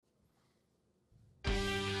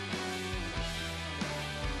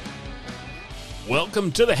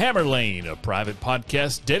Welcome to the Hammer Lane, a private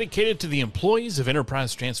podcast dedicated to the employees of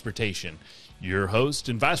Enterprise Transportation. Your host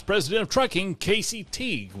and Vice President of Trucking, Casey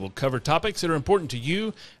Teague, will cover topics that are important to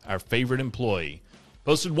you, our favorite employee.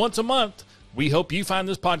 Posted once a month, we hope you find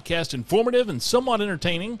this podcast informative and somewhat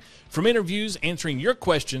entertaining. From interviews answering your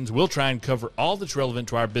questions, we'll try and cover all that's relevant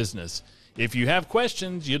to our business. If you have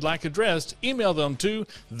questions you'd like addressed, email them to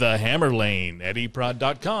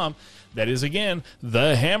thehammerlane@eprod.com. That is, again,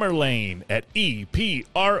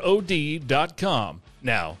 thehammerlane@eprod.com.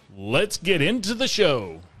 Now, let's get into the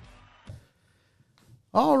show.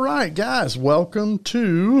 All right, guys, welcome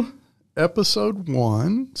to episode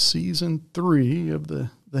 1, season 3 of the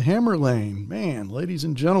Hammer Lane. Man, ladies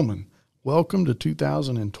and gentlemen, welcome to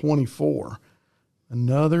 2024.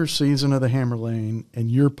 Another season of the Hammer Lane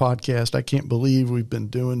and your podcast. I can't believe we've been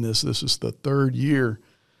doing this. This is the third year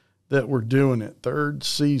that we're doing it, third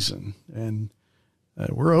season. And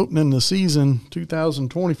we're opening the season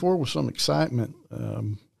 2024 with some excitement.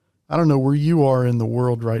 I don't know where you are in the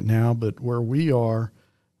world right now, but where we are,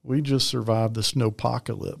 we just survived the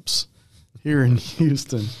snowpocalypse here in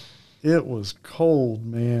Houston. It was cold,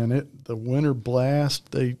 man. The winter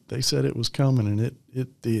blast, they said it was coming, and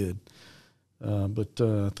it did. But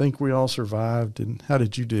I think we all survived. And how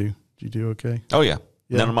did you do? Did you do okay? Oh, yeah.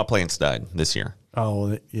 None of my plants died this year.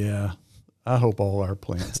 Oh, yeah. I hope all our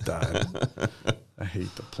plants died. I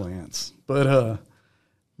hate the plants. But,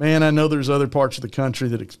 man, I know there's other parts of the country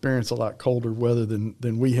that experience a lot colder weather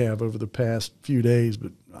than we have over the past few days,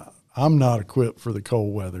 but I'm not equipped for the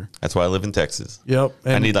cold weather. That's why I live in Texas. Yep.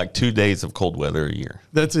 I need like 2 days of cold weather a year.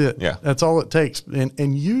 That's it. Yeah. That's all it takes.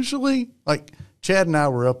 And usually, like Chad and I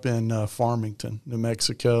were up in Farmington, New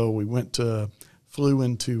Mexico. We flew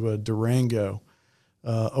into Durango.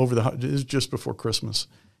 It was just before Christmas.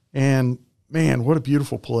 And, man, what a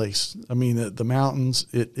beautiful place. I mean, the mountains,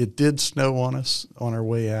 it did snow on us on our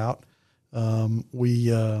way out.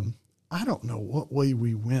 I don't know what way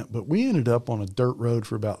we went, but we ended up on a dirt road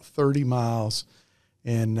for about 30 miles.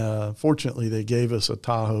 And fortunately, they gave us a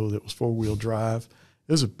Tahoe that was four-wheel drive.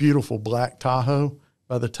 It was a beautiful black Tahoe.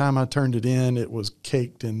 By the time I turned it in, it was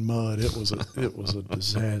caked in mud. It was a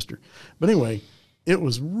disaster. But anyway, it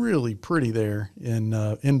was really pretty there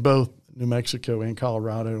in both New Mexico and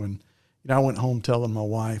Colorado. And I went home telling my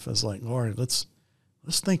wife, I was like, Lori, let's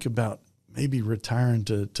think about maybe retiring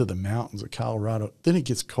to the mountains of Colorado. Then it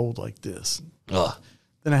gets cold like this. Ugh.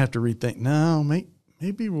 Then I have to rethink. No,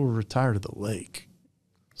 maybe we'll retire to the lake,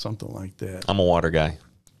 something like that. I'm a water guy.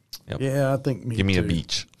 Yep. Yeah, I think me too. Give me a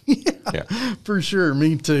beach. Yeah, for sure.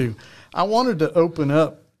 Me too. I wanted to open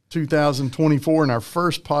up 2024 in our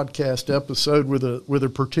first podcast episode with a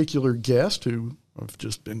particular guest who I've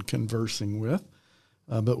just been conversing with,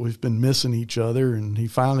 but we've been missing each other, and he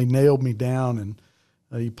finally nailed me down, and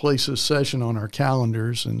he placed a session on our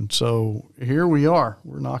calendars, and so here we are.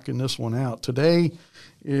 We're knocking this one out. Today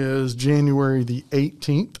is January the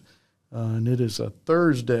 18th, and it is a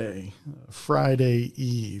Thursday, Friday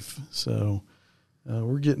Eve, so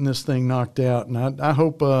we're getting this thing knocked out, and I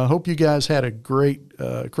hope you guys had a great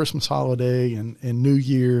Christmas holiday and New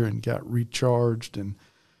Year and got recharged and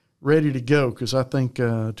ready to go, because I think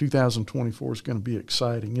 2024 is going to be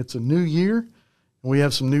exciting. It's a new year, and we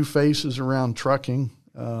have some new faces around trucking.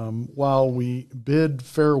 While we bid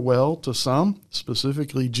farewell to some,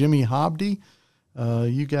 specifically Jimmy Hobdy,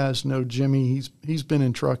 you guys know Jimmy. He's been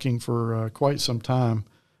in trucking for quite some time.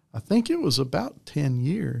 I think it was about 10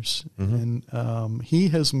 years, and he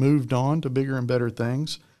has moved on to bigger and better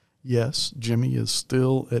things. Yes, Jimmy is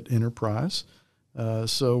still at Enterprise,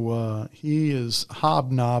 so he is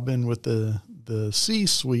hobnobbing with the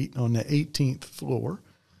C-suite on the 18th floor,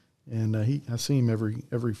 and I see him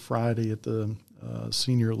every Friday at the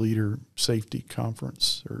Senior Leader Safety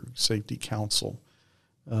Conference or Safety Council.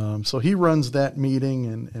 So he runs that meeting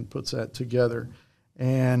and puts that together.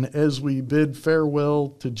 And as we bid farewell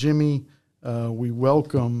to Jimmy, we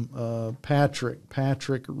welcome Patrick.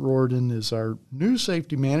 Patrick Riordan is our new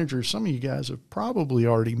safety manager. Some of you guys have probably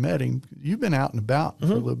already met him. You've been out and about for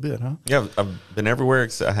a little bit, huh? Yeah, I've been everywhere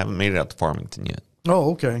except I haven't made it out to Farmington yet.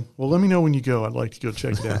 Oh, okay. Well, let me know when you go. I'd like to go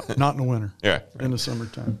check it out. Not in the winter. Yeah. In the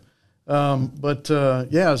summertime. Yeah, I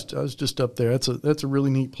was just up there. That's a really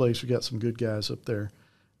neat place. We got some good guys up there.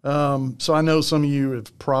 So I know some of you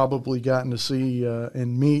have probably gotten to see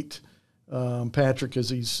and meet Patrick as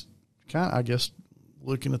he's kind of, I guess,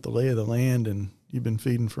 looking at the lay of the land, and you've been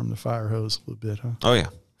feeding from the fire hose a little bit, huh? Oh, yeah.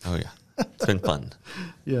 It's been fun.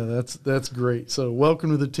 Yeah, that's great. So welcome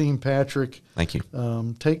to the team, Patrick. Thank you.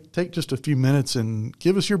 Take just a few minutes and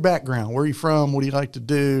give us your background. Where are you from? What do you like to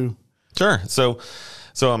do? Sure. So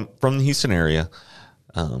I'm from the Houston area.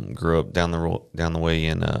 Grew up down the way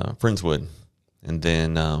in Friendswood, and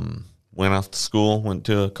then went off to school. Went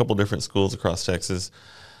to a couple different schools across Texas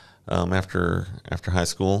after high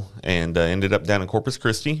school, and ended up down in Corpus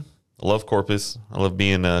Christi. I love Corpus. I love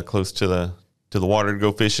being close to the water to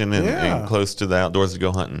go fishing and close to the outdoors to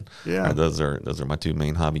go hunting. Yeah, those are my two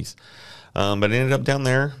main hobbies. But I ended up down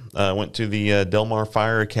there. Went to the Del Mar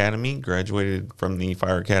Fire Academy. Graduated from the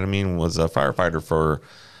Fire Academy and was a firefighter for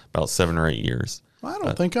about 7 or 8 years. I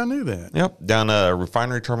don't think I knew that. Yep, down a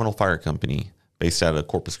Refinery Terminal Fire Company based out of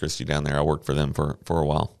Corpus Christi down there. I worked for them for a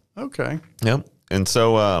while. Okay. Yep, and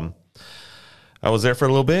so I was there for a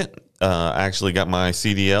little bit. I actually got my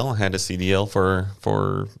CDL. I had a CDL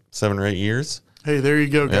for 7 or 8 years. Hey, there you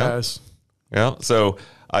go, guys. Yeah. So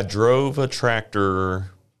I drove a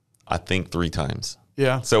tractor, I think 3 times.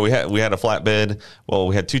 Yeah. So we had a flatbed. Well,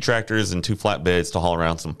 we had 2 tractors and 2 flatbeds to haul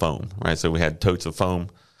around some foam, right? So we had totes of foam,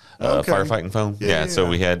 firefighting foam. Yeah. So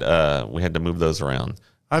we had to move those around.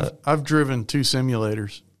 I've driven 2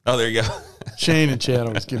 simulators. Oh, there you go. Shane and Chad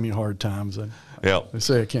always give me hard times. Yep. They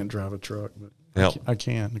say I can't drive a truck, but I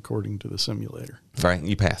can according to the simulator. Right.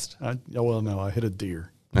 You passed. No, I hit a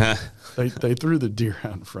deer. They threw the deer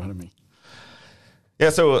out in front of me. Yeah,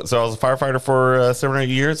 so I was a firefighter for 7 or 8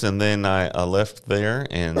 years, and then I left there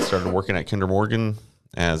and started working at Kinder Morgan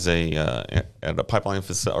as at a pipeline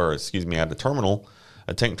facility, at a terminal,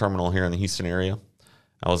 a tank terminal here in the Houston area.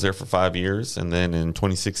 I was there for 5 years, and then in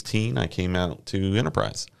 2016 I came out to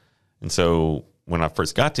Enterprise. And so when I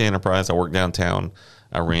first got to Enterprise, I worked downtown.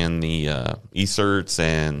 I ran the e-certs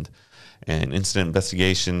and incident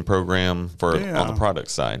investigation program on the product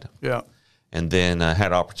side. Yeah. And then I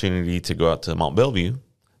had opportunity to go out to Mont Belvieu.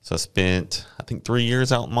 So I spent, I think, 3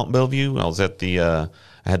 years out in Mont Belvieu. I was at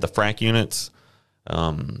I had the frac units.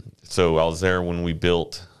 So I was there when we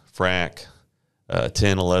built frac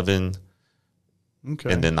 10, 11.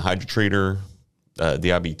 Okay. And then the hydrotreater, the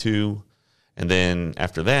IB2. And then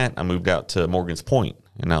after that, I moved out to Morgan's Point.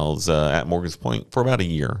 And I was at Morgan's Point for about a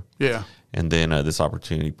year. Yeah. And then this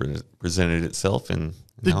opportunity presented itself. And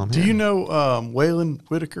now I'm do here. you know Waylon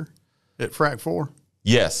Whitaker at Frac 4?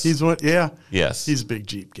 Yes. He's one. Yeah. Yes. He's a big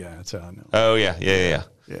Jeep guy. That's how I know. Oh, yeah.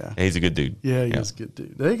 Yeah. He's a good dude. Yeah, he's a good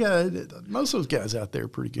dude. Most of those guys out there are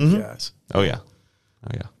pretty good guys. Oh, yeah.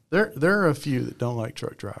 There are a few that don't like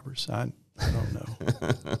truck drivers. I don't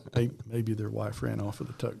know. Maybe their wife ran off with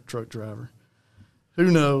a truck driver.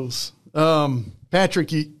 Who knows?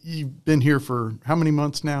 Patrick, you've been here for how many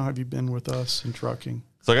months now? Have you been with us in trucking?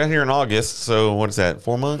 So I got here in August. So what is that?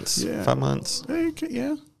 4 months? Yeah. 5 months?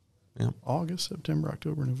 Yeah. Yep. August, September,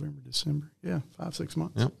 October, November, December. Yeah, 5-6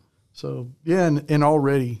 months. Yep. So yeah, and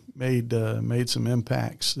already made some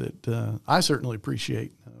impacts that I certainly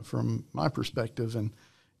appreciate from my perspective. And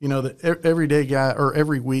the every day guy or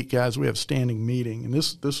every week, guys, we have standing meeting, and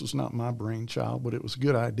this was not my brainchild, but it was a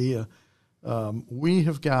good idea. We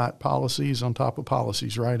have got policies on top of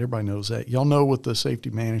policies, right? Everybody knows that. Y'all know what the safety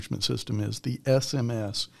management system is. The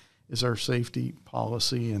SMS is our safety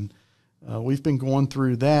policy, and we've been going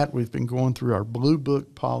through that. We've been going through our Blue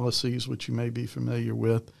Book policies, which you may be familiar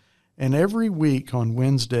with. And every week on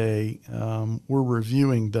Wednesday, we're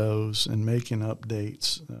reviewing those and making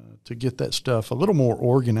updates to get that stuff a little more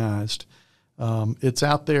organized. It's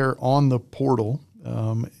out there on the portal.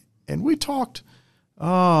 And we talked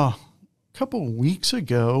a couple of weeks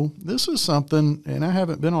ago. This is something, and I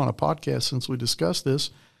haven't been on a podcast since we discussed this.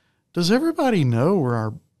 Does everybody know where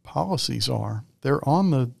our policies are? They're on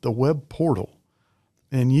the web portal,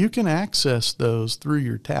 and you can access those through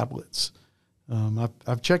your tablets.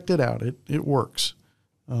 I've checked it out. It works.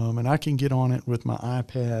 And I can get on it with my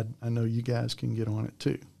iPad. I know you guys can get on it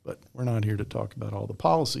too, but we're not here to talk about all the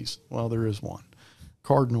policies. Well, there is one.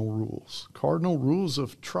 Cardinal Rules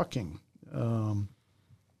of trucking.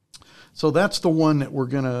 So that's the one that we're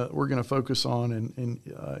gonna focus on in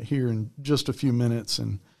here in just a few minutes.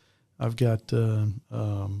 And I've got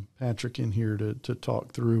Patrick in here to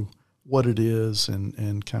talk through what it is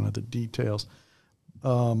and kind of the details.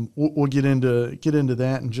 We'll get into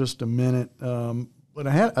that in just a minute. But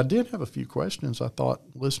I did have a few questions I thought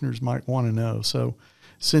listeners might want to know. So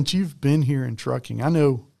since you've been here in trucking,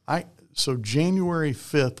 so January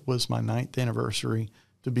 5th was my 9th anniversary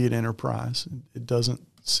to be at Enterprise. It doesn't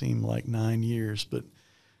seem like 9 years, but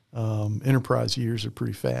Enterprise years are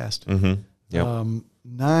pretty fast. Mm-hmm. Yep.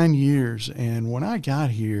 9 years. And when I got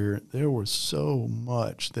here, there was so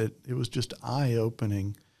much that it was just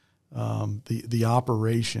eye-opening. The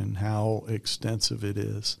operation, how extensive it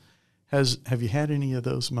is. Have you had any of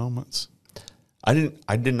those moments? I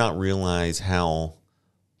did not realize how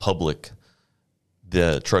public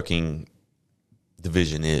the trucking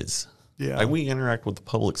division is. Yeah. Like we interact with the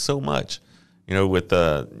public so much, with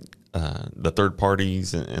the third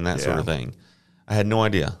parties and that sort of thing. I had no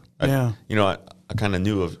idea. Yeah. I kind of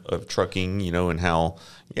knew of trucking, and how,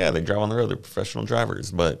 they drive on the road. They're professional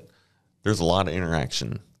drivers, but there's a lot of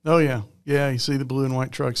interaction. Oh, yeah. Yeah, you see the blue and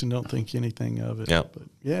white trucks and don't think anything of it. Yep. But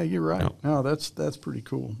yeah, you're right. Yep. No, that's pretty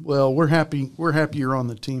cool. Well, we're happy you're on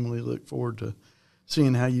the team. We look forward to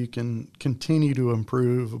seeing how you can continue to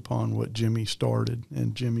improve upon what Jimmy started.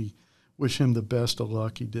 And Jimmy, wish him the best of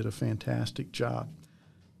luck. He did a fantastic job.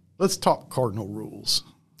 Let's talk Cardinal Rules.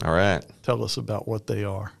 All right. Tell us about what they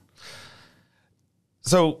are.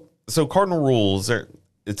 So Cardinal Rules,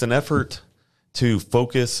 it's an effort to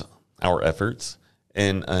focus our efforts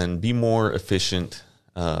and be more efficient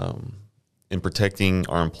in protecting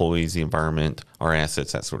our employees, the environment, our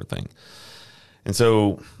assets, that sort of thing. And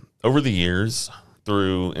so over the years,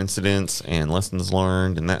 through incidents and lessons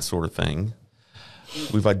learned and that sort of thing,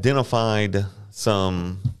 we've identified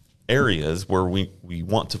some areas where we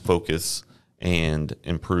want to focus and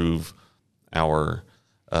improve our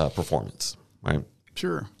performance, right?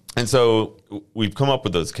 Sure. And so we've come up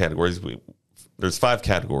with those categories. There's 5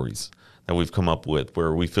 categories that we've come up with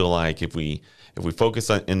where we feel like if we focus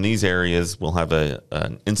in these areas, we'll have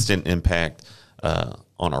an instant impact on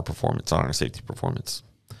our performance, on our safety performance.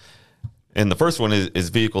 And the first one is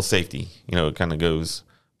vehicle safety. It kind of goes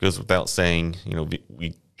without saying.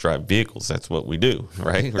 We drive vehicles. That's what we do,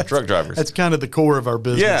 right? We're truck drivers. That's kind of the core of our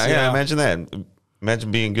business. Yeah. Imagine that.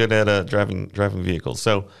 Imagine being good at driving vehicles.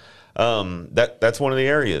 So that's one of the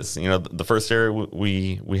areas. The first area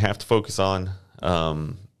we have to focus on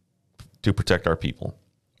to protect our people.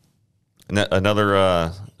 And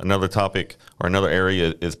another topic or another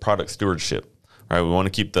area is product stewardship. Right, we want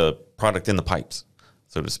to keep the product in the pipes,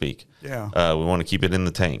 so to speak. Yeah. We want to keep it in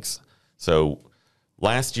the tanks. So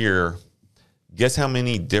last year, guess how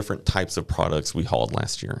many different types of products we hauled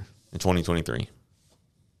last year in 2023?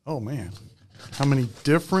 Oh, man. How many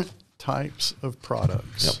different types of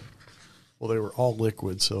products? Yep. Well, they were all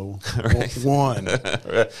liquid, so Right. one.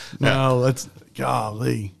 Right. No, that's,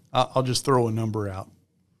 golly. I'll just throw a number out.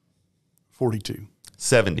 42.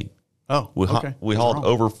 70. Oh, okay. We hauled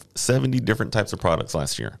over 70 different types of products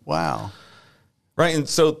last year. Wow. Right, and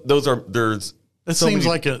so there's That so seems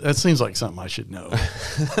many- like something I should know.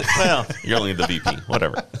 well, you're only the VP,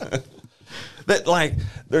 whatever.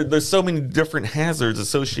 There's so many different hazards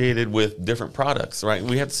associated with different products, right?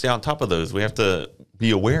 We have to stay on top of those. We have to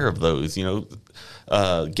be aware of those.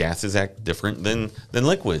 Gases act different than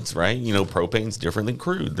liquids, right? Propane's different than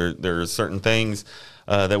crude. There are certain things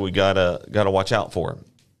that we gotta watch out for.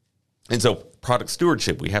 And so product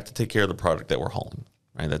stewardship, we have to take care of the product that we're hauling,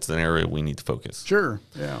 right? That's an area we need to focus. Sure.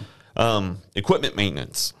 Yeah. Equipment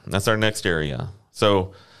maintenance, that's our next area.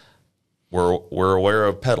 So we're aware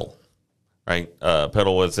of pedal, right?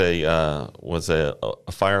 Pedal was a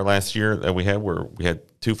fire last year that we had where we had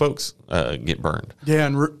 2 folks get burned. Yeah,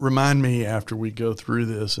 and remind me after we go through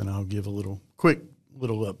this, and I'll give a quick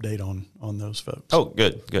update on those folks. Oh,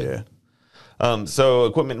 good. Yeah. So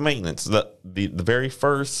equipment maintenance, the very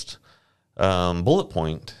first bullet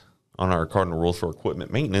point on our Cardinal Rules for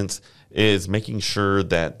equipment maintenance is making sure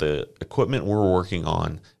that the equipment we're working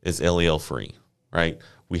on is LEL free, right?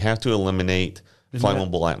 We have to eliminate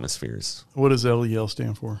flammable atmospheres. What does LEL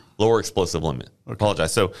stand for? Lower explosive limit. Okay.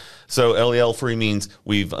 Apologize. So LEL free means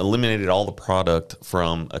we've eliminated all the product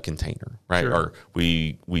from a container, right? Sure. Or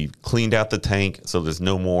we cleaned out the tank so there's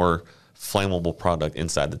no more flammable product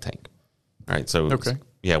inside the tank. Right. So okay.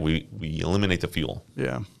 Yeah, we eliminate the fuel.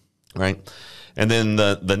 Yeah. Right. And then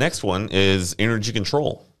the next one is energy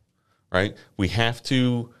control. Right. We have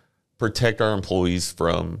to protect our employees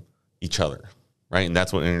from each other. Right. And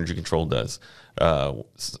that's what energy control does.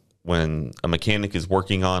 When a mechanic is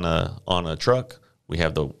working on a truck, we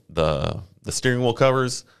have the steering wheel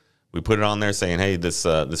covers. We put it on there saying, hey, this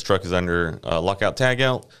truck is under lockout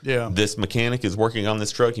tagout. Yeah. This mechanic is working on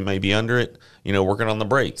this truck. He may be under it, working on the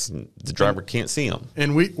brakes. And the driver can't see him.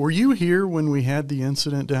 And were you here when we had the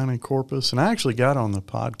incident down in Corpus? And I actually got on the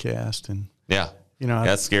podcast and Yeah.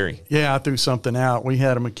 That's scary. Yeah, I threw something out. We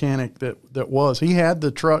had a mechanic he had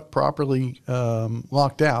the truck properly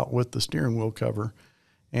locked out with the steering wheel cover.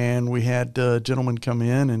 And we had a gentleman come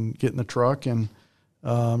in and get in the truck and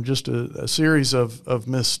just a series of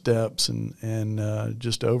missteps and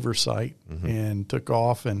just oversight and took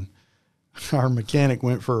off. And our mechanic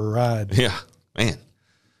went for a ride. Yeah, man.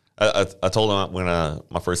 I told him when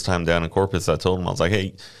my first time down in Corpus, I told him, I was like,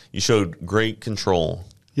 hey, you showed great control.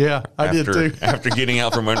 Yeah, I did too. After getting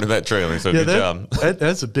out from under that trailer. So yeah, good job.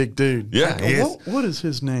 That's a big dude. Yeah, he is. What is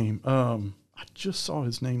his name? I just saw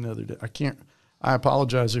his name the other day. I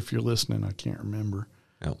apologize if you're listening. I can't remember.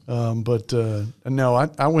 Yep. No,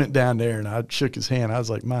 I went down there and I shook his hand. I was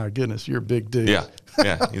like, my goodness, you're a big dude. Yeah.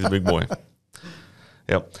 Yeah. He's a big boy.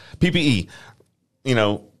 Yep. PPE,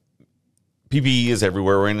 PPE is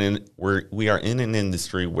everywhere. We are in an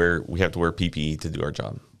industry where we have to wear PPE to do our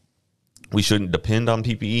job. We shouldn't depend on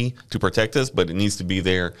PPE to protect us, but it needs to be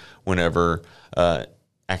there whenever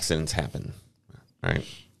accidents happen, right?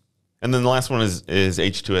 And then the last one is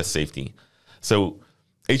H2S safety. So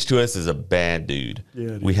H2S is a bad dude.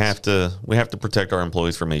 Yeah, we have to protect our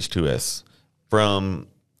employees from H2S. From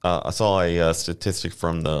I saw a statistic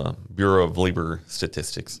from the Bureau of Labor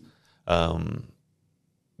Statistics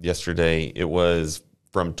yesterday. It was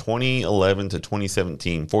from 2011 to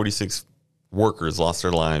 2017, 46 workers lost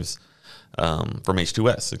their lives from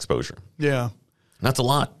H2S exposure. Yeah. That's a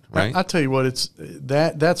lot, right? I tell you what,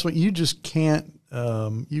 that's what you just can't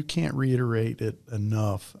you can't reiterate it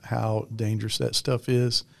enough how dangerous that stuff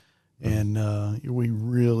is, and we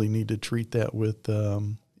really need to treat that with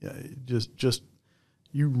just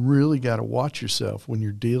you really got to watch yourself when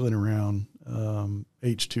you're dealing around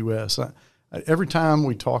H2S. Every time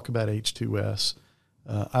we talk about H2S,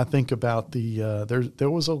 I think about there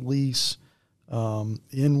was a lease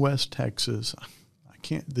in West Texas.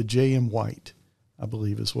 The J.M. White, I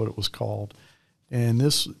believe is what it was called. And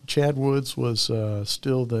this Chad Woods was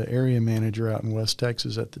still the area manager out in West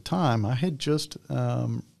Texas at the time. I had just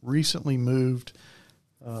recently moved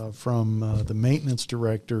from the maintenance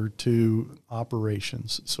director to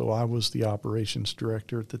operations. So I was the operations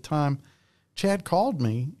director at the time. Chad called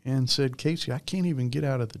me and said, Casey, I can't even get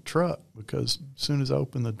out of the truck because as soon as I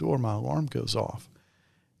open the door, my alarm goes off.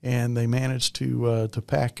 And they managed to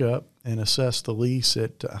pack up and assess the lease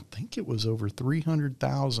at, I think it was over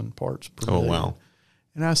 300,000 parts per million. Wow.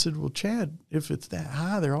 And I said, well, Chad, if it's that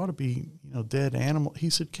high, there ought to be, dead animal. He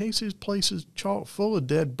said, Casey's place is chock full of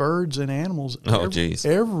dead birds and animals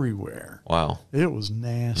everywhere. Wow. It was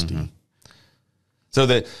nasty. Mm-hmm. So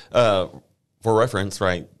that, for reference,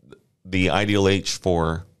 right, the ideal H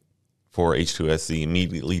for H2S, the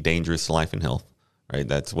immediately dangerous to life and health. Right,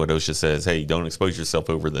 that's what OSHA says. Hey, don't expose yourself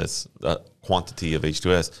over this quantity of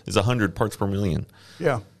H2S. Is 100 parts per million.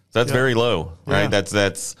 Yeah, so that's very low, right? Yeah.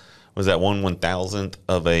 That's was that 1/1000th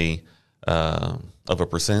of a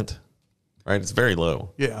percent, right? It's very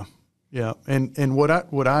low. Yeah, yeah. And what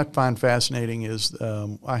I find fascinating is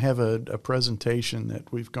I have a presentation that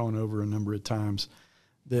we've gone over a number of times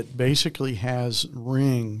that basically has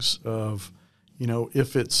rings of,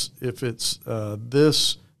 if it's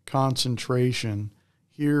this concentration.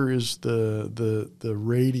 Here is the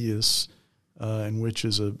radius in which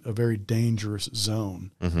is a very dangerous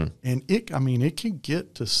zone. Mm-hmm. And it can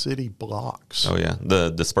get to city blocks. Oh, yeah.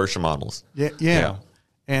 The dispersion models. Yeah.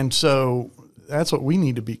 And so that's what we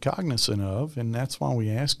need to be cognizant of, and that's why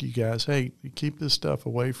we ask you guys, hey, keep this stuff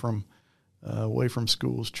away from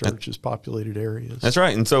schools, churches, populated areas. That's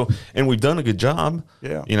right. And we've done a good job.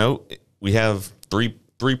 Yeah. We have three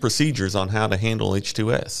procedures on how to handle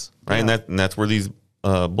H2S, right? Yeah. And that's where these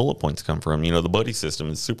bullet points come from. The buddy system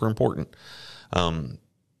is super important.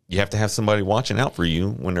 You have to have somebody watching out for you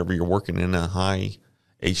whenever you're working in a high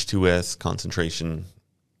H2S concentration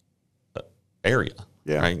area.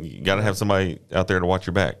 Yeah. Right? You got to have somebody out there to watch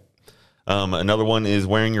your back. Another one is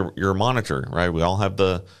wearing your monitor, right? We all have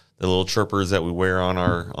the little chirpers that we wear on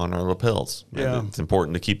our lapels. Right? Yeah. It's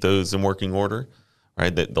important to keep those in working order,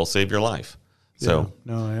 right? That they'll save your life. So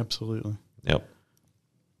no, absolutely. Yep.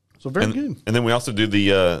 So very good. And then we also do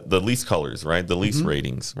the lease colors, right? The lease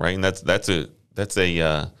ratings, right? And that's a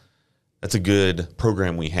good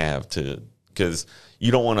program we have because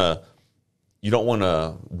you don't want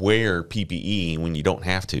to wear PPE when you don't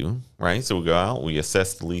have to, right? So we go out, we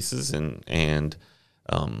assess the leases, and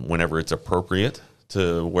whenever it's appropriate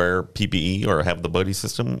to wear PPE or have the buddy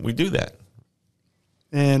system, we do that.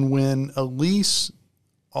 And when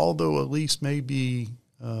although a lease may be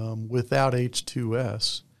without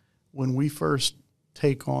H2S, when we first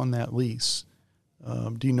take on that lease,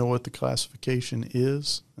 do you know what the classification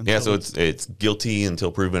is? So it's guilty until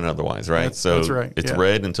proven otherwise, right? That's right. It's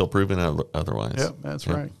red until proven otherwise. Yep, that's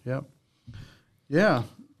right. Yep. Yeah.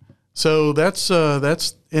 So that's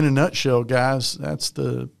in a nutshell, guys. That's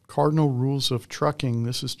the Cardinal Rules of Trucking.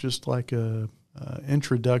 This is just like a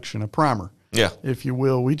introduction, a primer, if you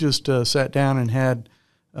will. We just sat down and had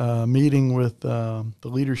a meeting with the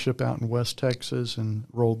leadership out in West Texas and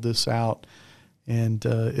rolled this out. And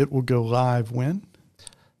it will go live when?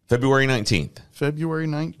 February 19th. February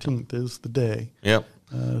 19th is the day. Yep.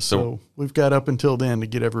 So we've got up until then to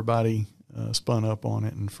get everybody spun up on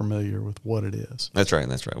it and familiar with what it is. That's right.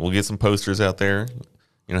 We'll get some posters out there.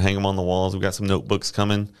 hang them on the walls. We've got some notebooks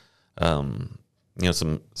coming, some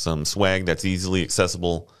swag that's easily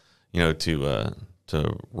accessible,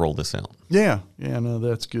 to roll this out. Yeah, no,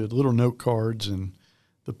 that's good. Little note cards and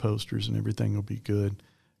the posters and everything will be good.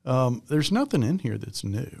 There's nothing in here that's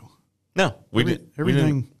new. No, we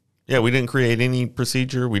didn't create any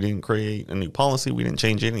procedure. We didn't create a new policy. We didn't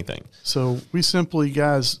change anything. So we simply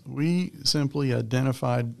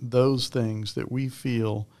identified those things that we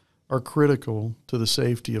feel are critical to the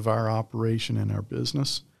safety of our operation and our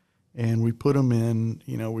business. And we put them in,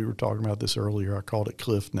 we were talking about this earlier. I called it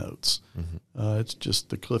Cliff Notes. Mm-hmm. It's just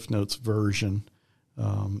the Cliff Notes version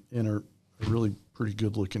in a really pretty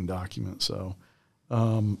good looking document. So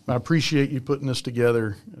I appreciate you putting this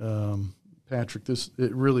together, Patrick.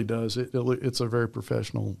 It really does. It's a very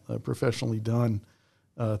professionally done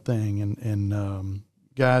thing. And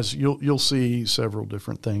guys, you'll see several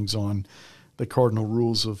different things on the Cardinal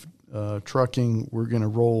Rules of trucking. We're going to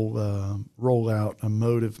roll out a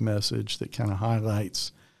motive message that kind of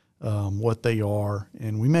highlights what they are,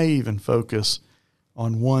 and we may even focus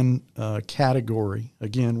on one category.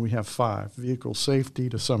 Again, we have 5: vehicle safety,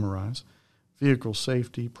 to summarize, vehicle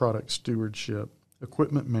safety, product stewardship,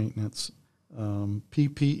 equipment maintenance,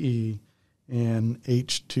 PPE, and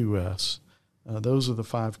H2S. Those are the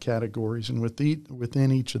 5 categories, and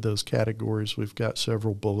within each of those categories, we've got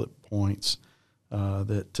several bullet points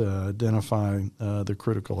that identify the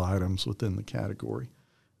critical items within the category.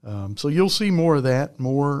 So you'll see more of that,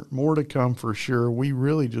 more to come for sure. We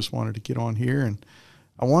really just wanted to get on here, and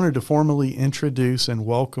I wanted to formally introduce and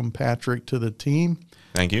welcome Patrick to the team.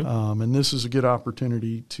 Thank you. And this is a good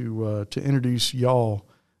opportunity to introduce y'all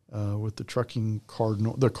with the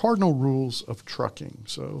Cardinal Rules of Trucking.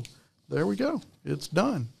 So there we go. It's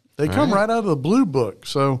done. They come right out of the blue book.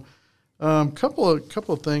 So couple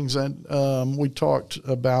of things that we talked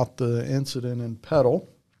about the incident in Petal,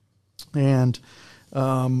 and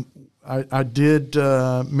I did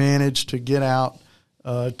manage to get out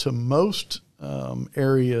to most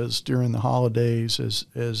areas during the holidays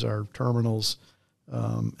as our terminals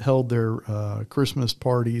held their Christmas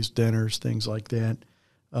parties, dinners, things like that.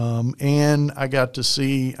 And I got to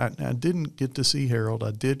see, I didn't get to see Harold.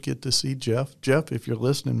 I did get to see Jeff. Jeff, if you're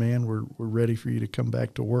listening, man, we're ready for you to come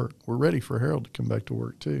back to work. We're ready for Harold to come back to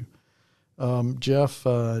work too. Jeff,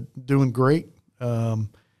 doing great.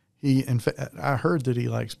 In fact, I heard that he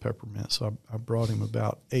likes peppermint, so I brought him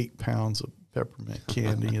about 8 pounds of peppermint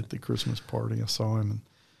candy at the Christmas party. I saw him, and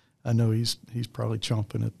I know he's probably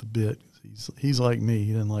chomping at the bit. He's like me.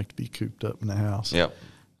 He doesn't like to be cooped up in the house. Yep.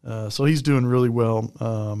 So he's doing really well.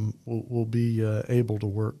 We'll be able to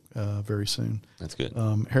work very soon. That's good.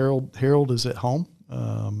 Harold is at home,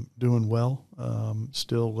 doing well,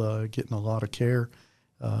 still getting a lot of care.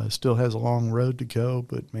 Still has a long road to go,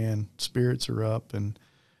 but, man, spirits are up, and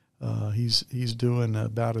he's doing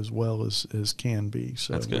about as well as can be.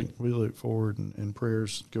 So that's good. We look forward, and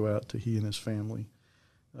prayers go out to he and his family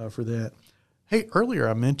for that. Hey, earlier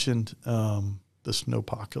I mentioned the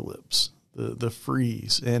snowpocalypse. The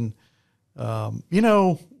freeze. And,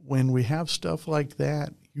 when we have stuff like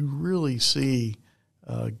that, you really see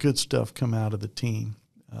good stuff come out of the team.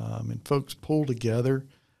 And folks pull together.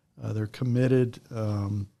 They're committed.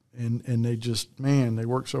 And they just, man, they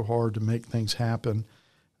work so hard to make things happen.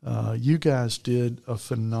 You guys did a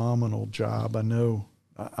phenomenal job. I know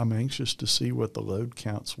I'm anxious to see what the load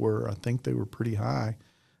counts were. I think they were pretty high,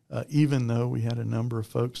 even though we had a number of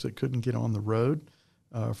folks that couldn't get on the road.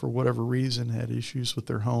 For whatever reason, had issues with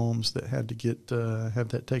their homes that had to have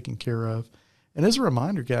that taken care of. And as a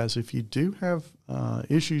reminder, guys, if you do have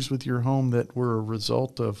issues with your home that were a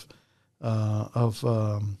result of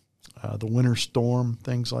the winter storm,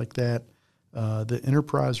 things like that, the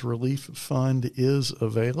Enterprise Relief Fund is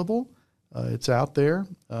available. It's out there,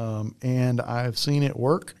 and I've seen it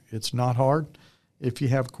work. It's not hard. If you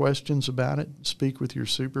have questions about it, speak with your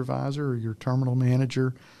supervisor or your terminal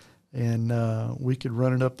manager, and we could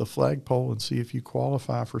run it up the flagpole and see if you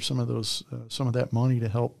qualify for some of that money to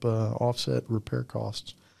help offset repair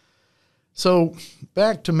costs. So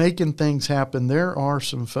back to making things happen, there are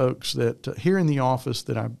some folks that here in the office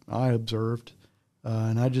that I observed,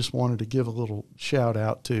 and I just wanted to give a little shout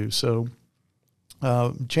out to. So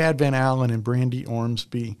Chad Van Allen and Brandy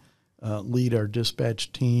Ormsby lead our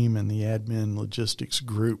dispatch team and the admin logistics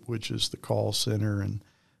group, which is the call center and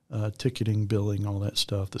ticketing, billing, all that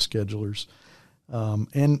stuff, the schedulers.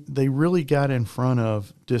 And they really got in front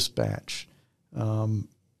of dispatch. And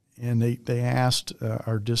they asked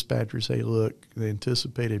our dispatchers, hey, look, they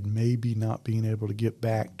anticipated maybe not being able to get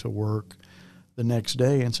back to work the next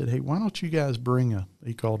day, and said, hey, why don't you guys bring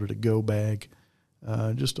he called it a go bag,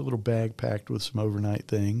 just a little bag packed with some overnight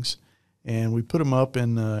things. And we put them up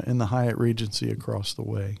in the Hyatt Regency across the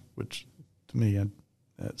way, which to me,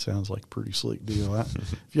 that sounds like a pretty slick deal.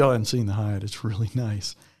 If y'all haven't seen the Hyatt, it's really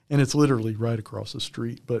nice. And it's literally right across the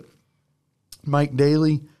street. But Mike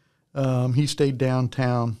Daly, he stayed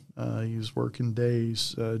downtown. He was working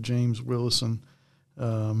days. James Willison,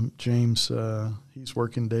 he's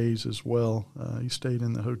working days as well. He stayed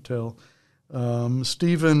in the hotel.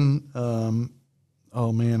 Stephen,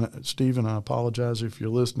 Stephen, I apologize if you're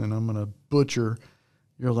listening. I'm going to butcher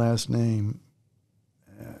your last name.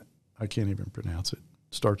 I can't even pronounce it.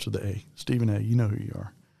 Starts with the A. Stephen A. You know who you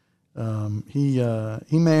are. He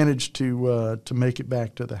managed to make it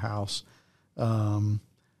back to the house.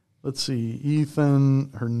 Let's see,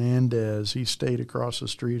 Ethan Hernandez. He stayed across the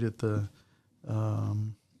street at the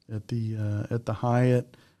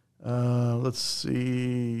Hyatt. Let's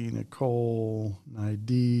see, Nicole,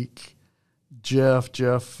 Nideek, Jeff,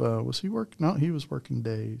 was he working? No, he was working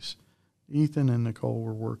days. Ethan and Nicole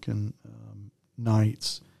were working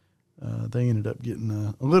nights. They ended up getting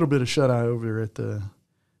a little bit of shut-eye over there at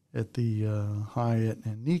the Hyatt.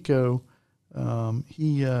 And Nico,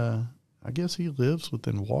 I guess he lives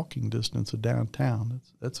within walking distance of downtown.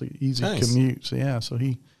 That's an easy commute. So yeah, so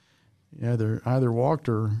he either walked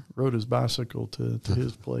or rode his bicycle to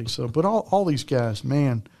his place. So, but all these guys,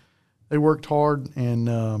 man, they worked hard,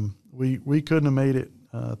 and we couldn't have made it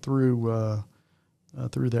through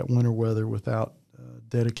that winter weather without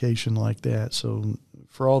dedication like that. So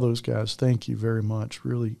for all those guys, thank you very much.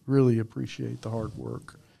 Really, really appreciate the hard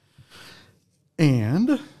work.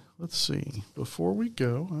 And let's see, before we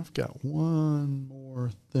go, I've got one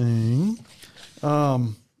more thing.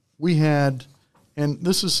 We had, and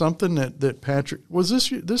this is something that Patrick,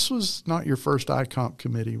 this was not your first ICOMP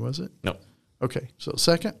committee, was it? No. Okay, so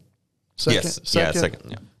second? Yes, second,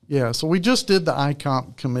 yeah. Yeah, so we just did the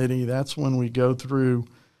ICOMP committee. That's when we go through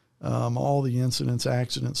all the incidents,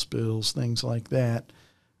 accidents, spills, things like that.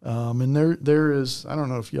 And there is, I don't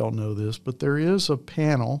know if y'all know this, but there is a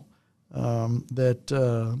panel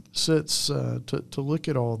that sits to look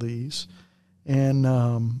at all these.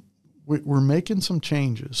 And we're making some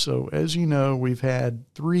changes. So as you know, we've had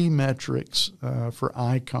 3 metrics for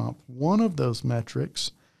ICOMP. One of those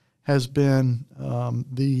metrics has been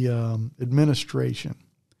the administration.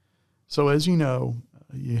 So as you know,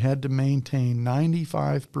 you had to maintain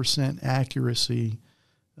 95% accuracy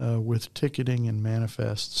with ticketing and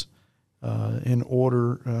manifests in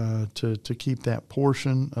order to keep that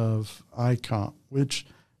portion of ICOMP, which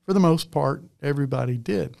for the most part everybody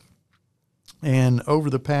did. And over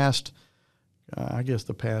the past,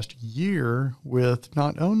 the past year, with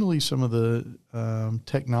not only some of the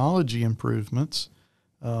technology improvements,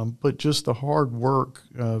 but just the hard work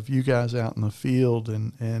of you guys out in the field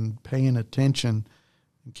and paying attention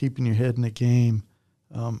and keeping your head in the game,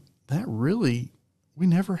 that really, we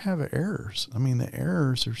never have errors. I mean, the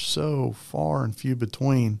errors are so far and few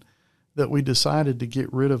between that we decided to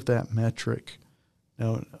get rid of that metric.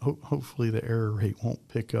 Now, hopefully the error rate won't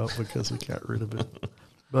pick up because we got rid of it.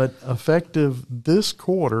 But effective this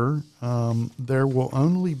quarter, there will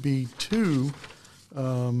only be 2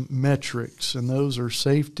 metrics, and those are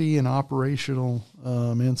safety and operational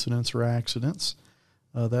incidents or accidents.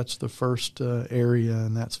 That's the first area,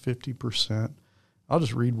 and that's 50%. I'll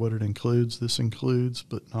just read what it includes. This includes,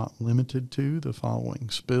 but not limited to, the following: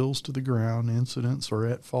 spills to the ground, incidents or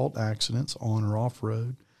at-fault accidents on or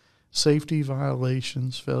off-road, safety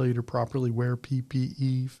violations, failure to properly wear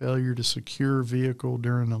PPE, failure to secure vehicle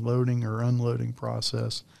during the loading or unloading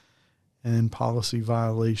process, and policy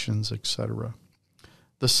violations, etc.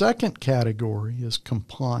 The second category is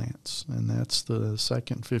compliance, and that's the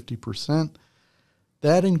second 50%.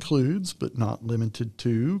 That includes, but not limited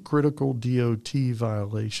to, critical DOT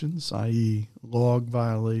violations, i.e. log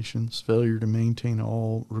violations, failure to maintain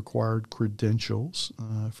all required credentials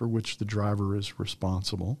for which the driver is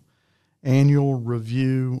responsible, annual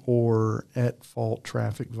review or at-fault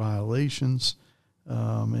traffic violations,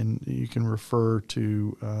 and you can refer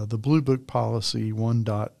to the Blue Book Policy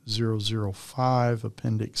 1.005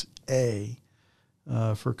 Appendix A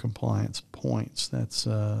for compliance points. That's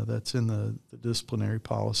in the disciplinary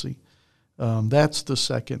policy. That's the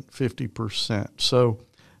second 50%. So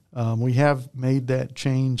we have made that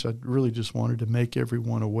change. I really just wanted to make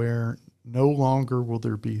everyone aware. No longer will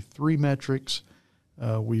there be 3 metrics.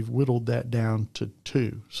 We've whittled that down to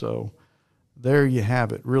 2. So there you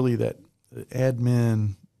have it. Really, that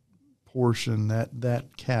admin portion, that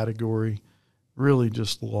category, really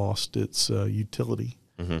just lost its utility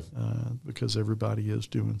because everybody is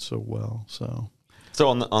doing so well. So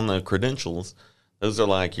on the credentials, those are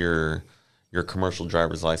like your your commercial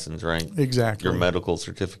driver's license, right? Exactly. Your medical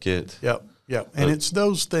certificate. Yep. And it's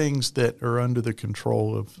those things that are under the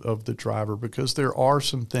control of the driver, because there are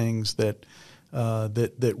some things that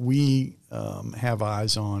that we have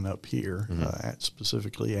eyes on up here,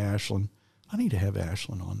 specifically Ashlyn. I need to have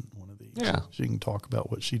Ashlyn on one of these. Yeah. She can talk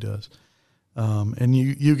about what she does. And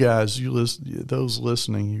you guys, those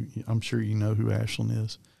listening, I'm sure you know who Ashlyn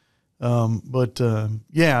is.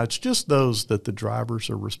 Yeah, it's just those that the drivers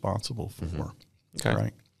are responsible for. Okay.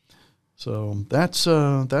 Right. So that's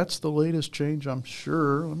the latest change, I'm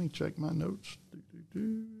sure. Let me check my notes.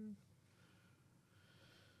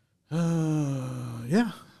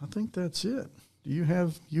 Yeah, I think that's it. Do you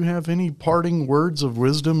have any parting words of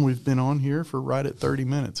wisdom? We've been on here for right at 30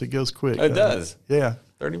 minutes. It goes quick. It does. Yeah.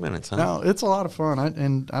 30 minutes, huh? No, it's a lot of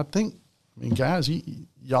fun. I think, guys,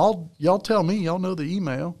 y'all tell me. Y'all know the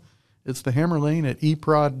email. It's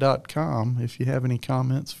thehammerlane@eprod.com. If you have any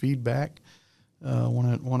comments, feedback,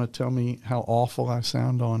 want to tell me how awful I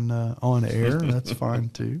sound on air, that's fine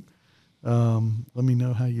too. Let me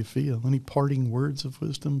know how you feel. Any parting words of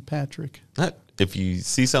wisdom, Patrick? If you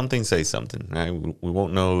see something, say something. Right? We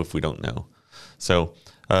won't know if we don't know. So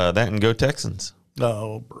that and go Texans.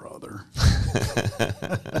 Oh, brother.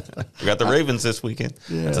 We got the Ravens this weekend.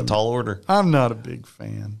 Yeah, That's a tall order. I'm not a big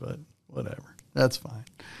fan, but whatever. That's fine.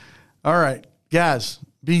 All right, guys,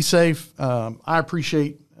 be safe. I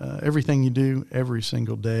appreciate everything you do every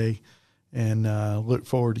single day, and look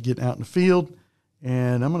forward to getting out in the field.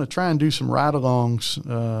 And I'm going to try and do some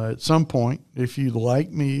ride-alongs at some point. If you'd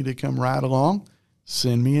like me to come ride along,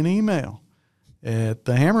 send me an email at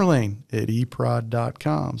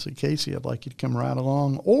thehammerlane@eprod.com. Say, Casey, I'd like you to come ride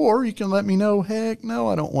along. Or you can let me know, heck, no,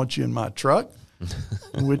 I don't want you in my truck,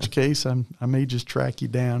 in which case I may just track you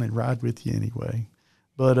down and ride with you anyway.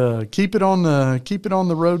 But keep it on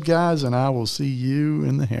the road, guys, and I will see you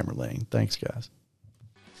in the Hammer Lane. Thanks, guys.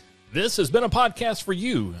 This has been a podcast for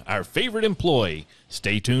you, our favorite employee.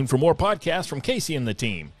 Stay tuned for more podcasts from Casey and the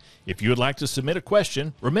team. If you would like to submit a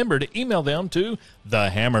question, remember to email them to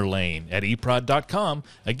thehammerlane@eprod.com.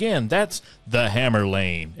 Again, that's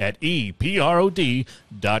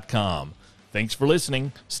thehammerlane@eprod.com. Thanks for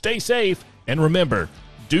listening. Stay safe, and remember,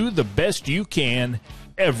 do the best you can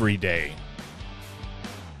every day.